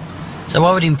cells. So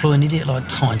why would he employ an idiot like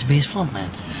Tyne to be his front man?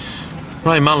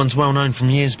 Ray Mullen's well known from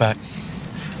years back.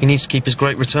 He needs to keep his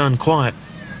great return quiet.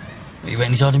 You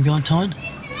reckon he's hiding behind Tyne?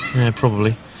 Yeah,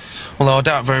 probably. Although I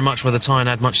doubt very much whether Tyne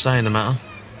had much say in the matter.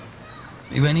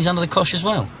 You reckon he's under the cosh as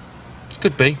well?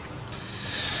 Could be.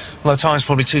 Although Tyne's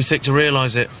probably too thick to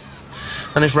realise it.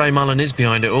 And if Ray Mullen is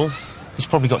behind it all, he's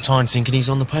probably got Tyne thinking he's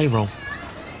on the payroll.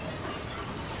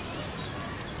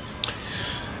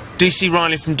 DC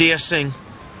Riley from DS Singh.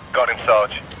 Got him,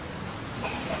 Sarge.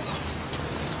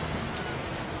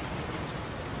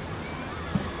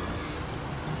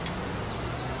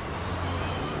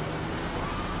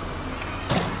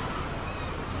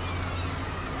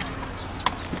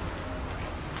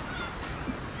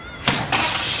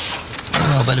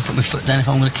 Well, I better put my foot down if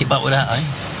I'm going to keep up with that,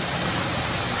 eh?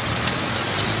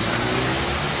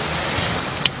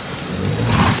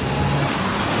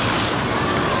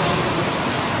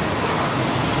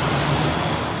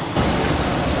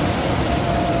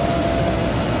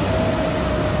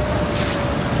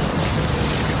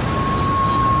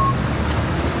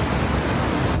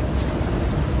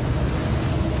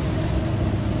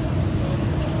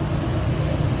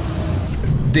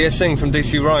 DS Singh from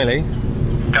DC Riley.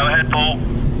 Go ahead, Paul.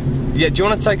 Yeah, do you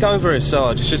want to take over here,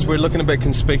 Sarge? It's just we're looking a bit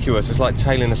conspicuous. It's like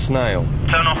tailing a snail.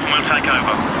 Turn off and we'll take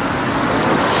over.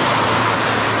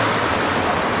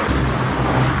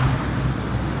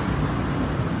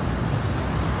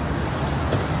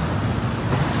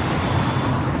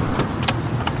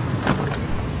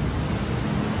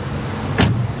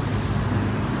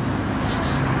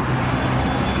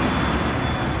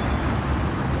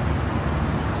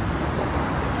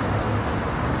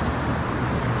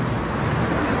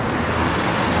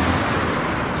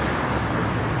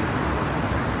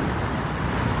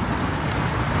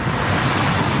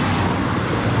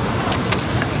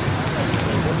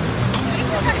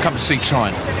 Come to see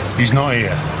Tyne. He's not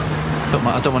here. Look,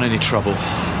 mate, I don't want any trouble.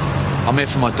 I'm here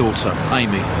for my daughter,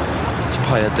 Amy, to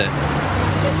pay her debt.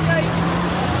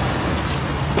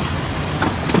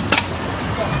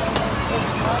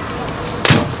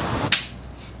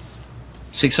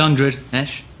 $600,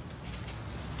 Ash.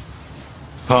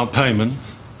 Part payment.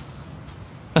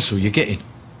 That's all you're getting.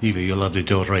 Either your lovely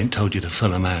daughter ain't told you the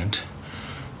full amount,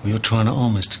 or you're trying it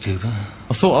on, Mr. Cooper.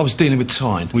 I thought I was dealing with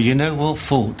Tyne. Well, you know what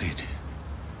fault did?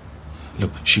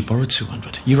 Look, she borrowed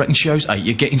 200. You reckon she owes 8?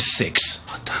 You're getting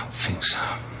 6. I don't think so.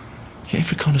 You're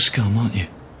every kind of scum, aren't you?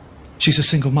 She's a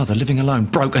single mother, living alone,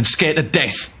 broke and scared to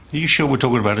death. Are you sure we're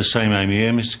talking about the same Amy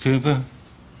here, Mr. Cooper?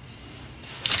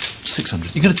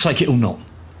 600. You going to take it or not?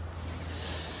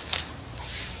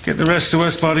 Get the rest to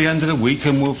us by the end of the week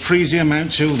and we'll freeze the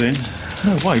amount till then.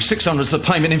 No way, 600's the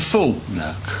payment in full.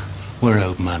 Look, we're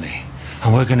owed money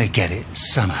and we're going to get it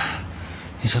somehow.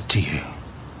 It's up to you.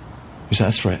 Is that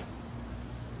a threat?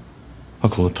 I'll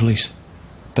call the police.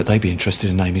 Bet they'd be interested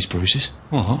in Amy's bruises.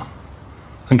 What?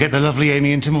 And get the lovely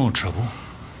Amy into more trouble?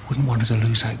 Wouldn't want her to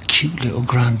lose that cute little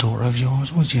granddaughter of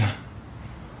yours, would you?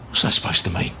 What's that supposed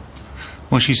to mean?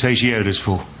 What'd she say she owed us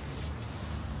for?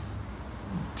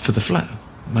 For for the flat.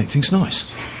 Make things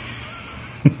nice.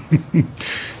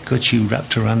 Got you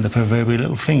wrapped around the proverbial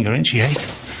little finger, ain't she, eh?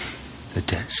 The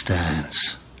debt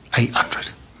stands.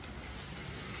 800.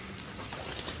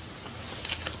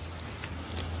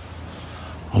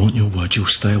 I want your word you'll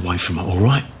stay away from it, all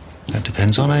right? That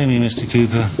depends on Amy, Mr.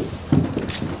 Cooper.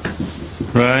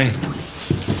 Ray?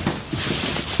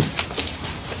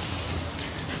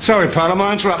 Sorry, pal, am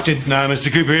I interrupted? No,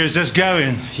 Mr. Cooper here's us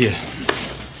going. Yeah.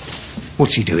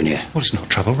 What's he doing here? Well, it's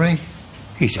not trouble, Ray.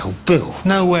 He's old Bill.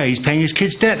 No way, he's paying his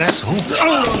kid's debt, that's all.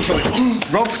 Oh, sorry.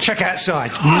 Rob, check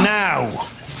outside. Now!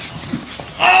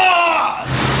 Ah!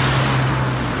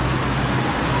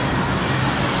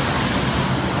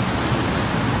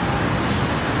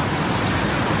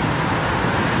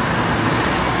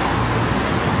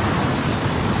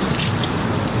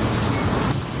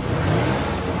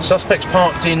 Suspects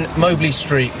parked in Mobley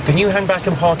Street. Can you hang back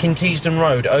and park in Teesdon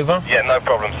Road? Over. Yeah, no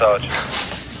problem, Sarge.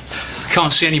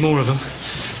 Can't see any more of them.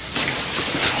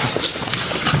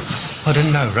 I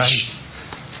didn't know, Ray.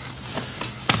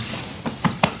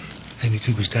 Amy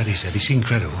Cooper's daddy said he's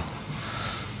incredible.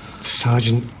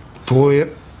 Sergeant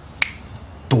Boydon.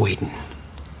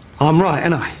 I'm right,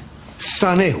 ain't I?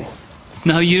 Son Hill.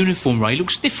 No uniform, Ray.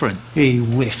 Looks different. He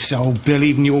whiffs, old Bill.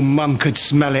 Even your mum could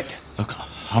smell it. Look,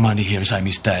 I'm only here as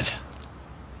Amy's dad.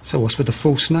 So what's with the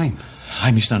false name?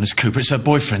 Amy's known as Cooper. It's her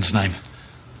boyfriend's name.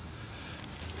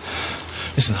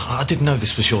 Listen, I didn't know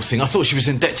this was your thing. I thought she was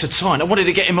in debt to Tyne. I wanted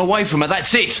to get him away from her.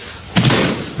 That's it.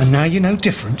 And now you know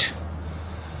different.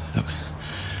 Look,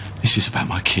 this is about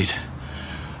my kid.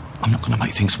 I'm not going to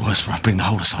make things worse for her. Bring the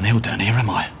whole of Sun Hill down here, am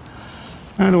I?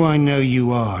 How do I know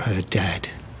you are her dad?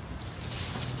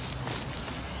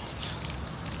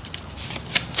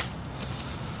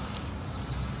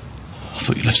 I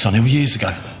thought you left Sun Hill years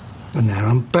ago. And now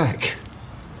I'm back.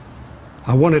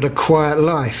 I wanted a quiet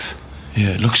life. Yeah,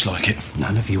 it looks like it.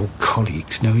 None of your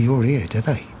colleagues know you're here, do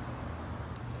they?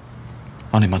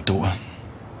 Only my daughter.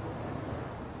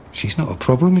 She's not a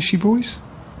problem, is she, boys?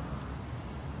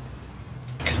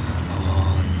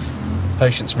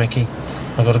 Patience, Mickey.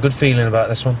 I've got a good feeling about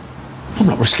this one. I'm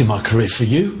not risking my career for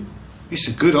you. It's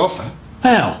a good offer.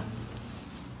 How?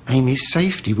 Amy's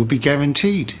safety will be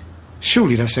guaranteed.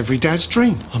 Surely that's every dad's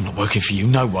dream. I'm not working for you,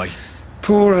 no way.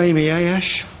 Poor Amy, eh,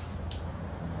 Ash?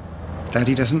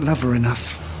 Daddy doesn't love her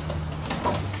enough.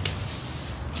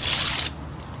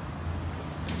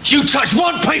 You touch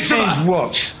one piece of her! And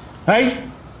what? Eh?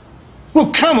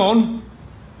 Well, come on!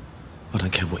 I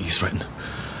don't care what you threaten.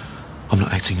 I'm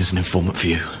not acting as an informant for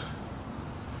you.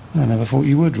 I never thought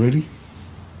you would, really.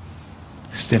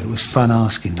 Still, it was fun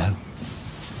asking, though.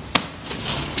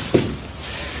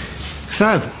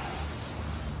 So,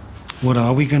 what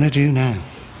are we going to do now?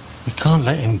 We can't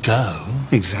let him go.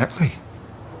 Exactly.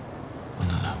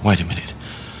 Oh, no, wait a minute.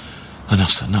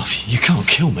 Enough's enough. You can't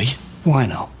kill me. Why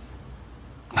not?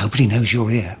 Nobody knows you're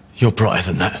here. You're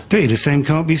brighter than that. Pity the same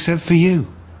can't be said for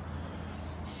you.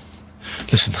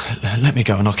 Listen, let me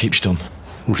go and I'll keep stum.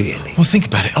 Really? Well, think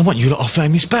about it. I want you lot off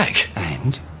Amy's back.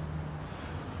 And?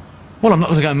 Well, I'm not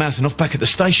going to go mouthing off back at the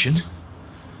station.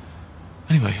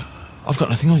 Anyway, I've got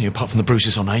nothing on you apart from the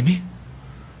bruises on Amy.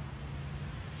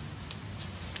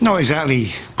 Not exactly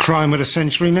crime of the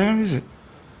century now, is it?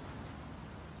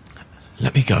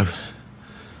 Let me go.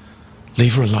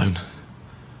 Leave her alone.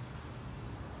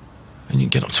 And you can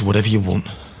get up to whatever you want.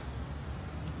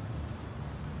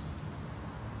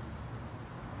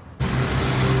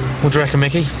 What do you reckon,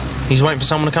 Mickey? He's waiting for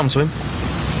someone to come to him?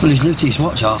 Well, he's looked at his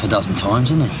watch half a dozen times,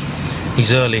 hasn't he?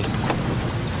 He's early.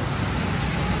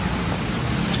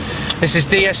 This is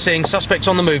DS Singh. Suspects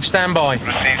on the move. Stand by.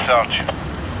 Receive, Sarge.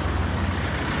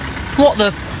 What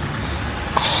the...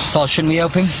 Sarge, shouldn't we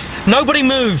help him? Nobody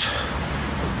move!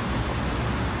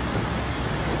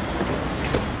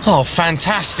 Oh,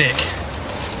 fantastic.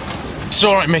 It's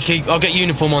all right, Mickey. I'll get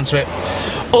uniform onto it.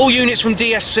 All units from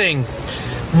DS Singh.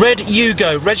 Red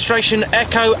Yugo, registration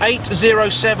Echo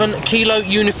 807, Kilo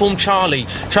Uniform Charlie,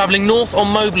 travelling north on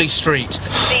Mobley Street.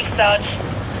 Steve, Sarge.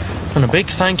 And a big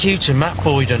thank you to Matt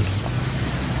Boyden.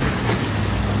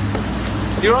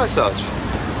 You right, Sarge?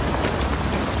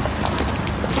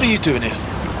 What are you doing here?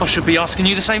 I should be asking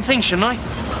you the same thing, shouldn't I?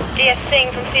 DS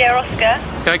Singh from Sierra Oscar.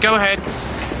 Okay, go ahead.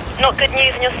 Not good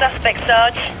news on your suspect,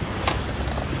 Sarge.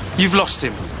 You've lost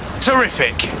him.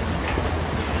 Terrific.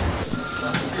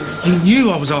 You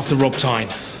knew I was after Rob Tyne.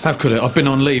 How could it? I've been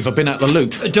on leave. I've been out the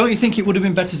loop. Don't you think it would have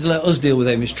been better to let us deal with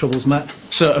Amy's troubles, Matt?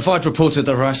 Sir, if I'd reported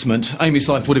the harassment, Amy's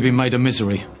life would have been made a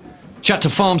misery. Chat to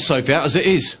farm Sophie out as it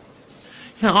is.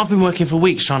 You know, I've been working for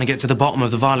weeks trying to get to the bottom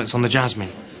of the violence on the Jasmine.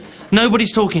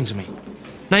 Nobody's talking to me.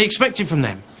 Now, you expect it from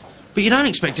them. But you don't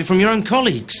expect it from your own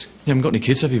colleagues. You haven't got any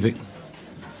kids, have you, Vic?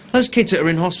 Those kids that are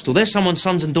in hospital, they're someone's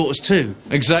sons and daughters too.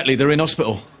 Exactly, they're in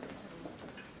hospital.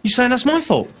 You saying that's my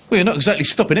fault? Well, you're not exactly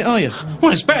stopping it, are you?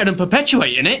 Well, it's better than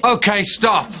perpetuating it. OK,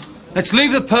 stop. Let's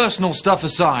leave the personal stuff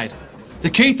aside. The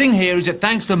key thing here is that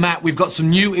thanks to Matt, we've got some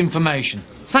new information.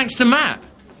 Thanks to Matt?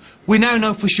 We now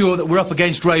know for sure that we're up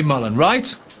against Ray Mullen,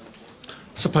 right?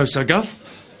 Suppose so, Gov.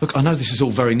 Look, I know this is all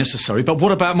very necessary, but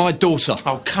what about my daughter?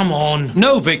 Oh, come on.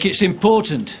 No, Vic, it's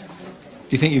important. Do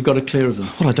you think you've got a clear of them?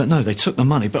 Well, I don't know. They took the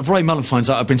money, but if Ray Mullen finds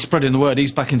out I've been spreading the word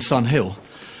he's back in Sun Hill...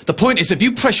 The point is, if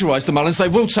you pressurise the Mullins, they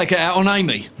will take it out on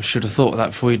Amy. I should have thought of that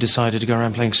before you decided to go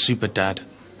around playing Super Dad.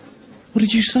 What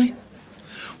did you say?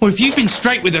 Well, if you've been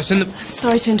straight with us in the...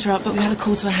 Sorry to interrupt, but we had a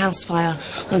call to a house fire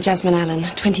on Jasmine Allen,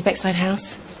 20 Beckside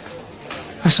House.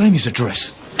 That's Amy's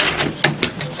address.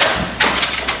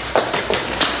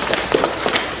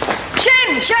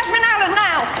 Jim! Jasmine Allen,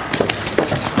 now!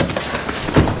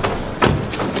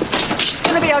 She's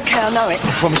going to be OK, I know it.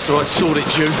 I promised her I'd sort it,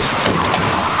 June.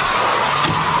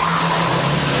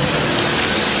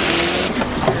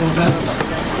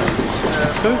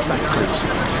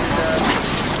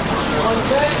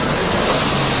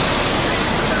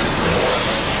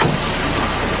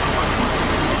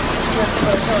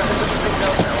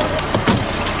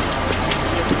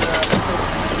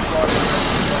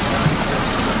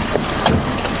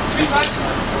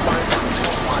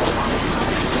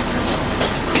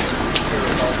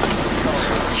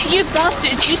 You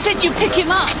bastard! You said you'd pick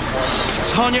him up.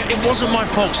 Tanya, it wasn't my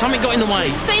fault. Something got in the way.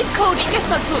 Steve called. He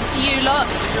guessed I'd talk to you lot.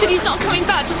 Said he's not coming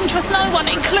back. Doesn't trust no one,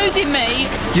 including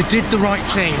me. You did the right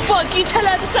thing. What? Do you tell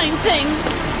her the same thing?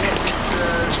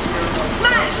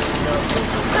 Matt!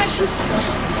 Precious.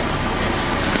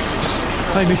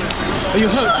 Amy, are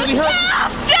you hurt? Did he hurt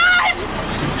you? Dad!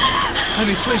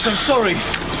 Amy, please, I'm sorry.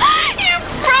 You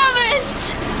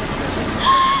promised!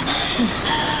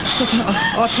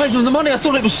 I paid them the money. I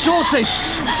thought it was sorted.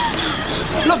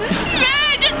 Look,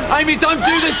 Amy, don't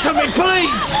do this to me,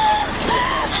 please.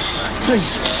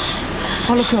 Please,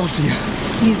 I'll look after you.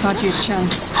 You've had your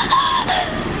chance.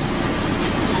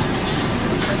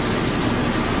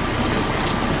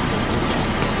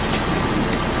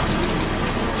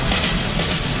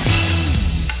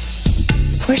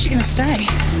 Where's she going to stay?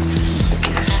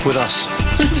 With us.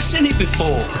 I've never seen it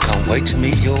before. I can't wait to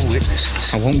meet your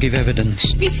witnesses. I won't give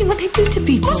evidence. Have you seen what they do to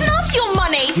people? Wasn't after your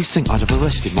money! You think I'd have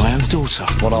arrested my own daughter?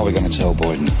 What are we going to tell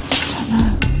Boyden? I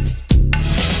don't know.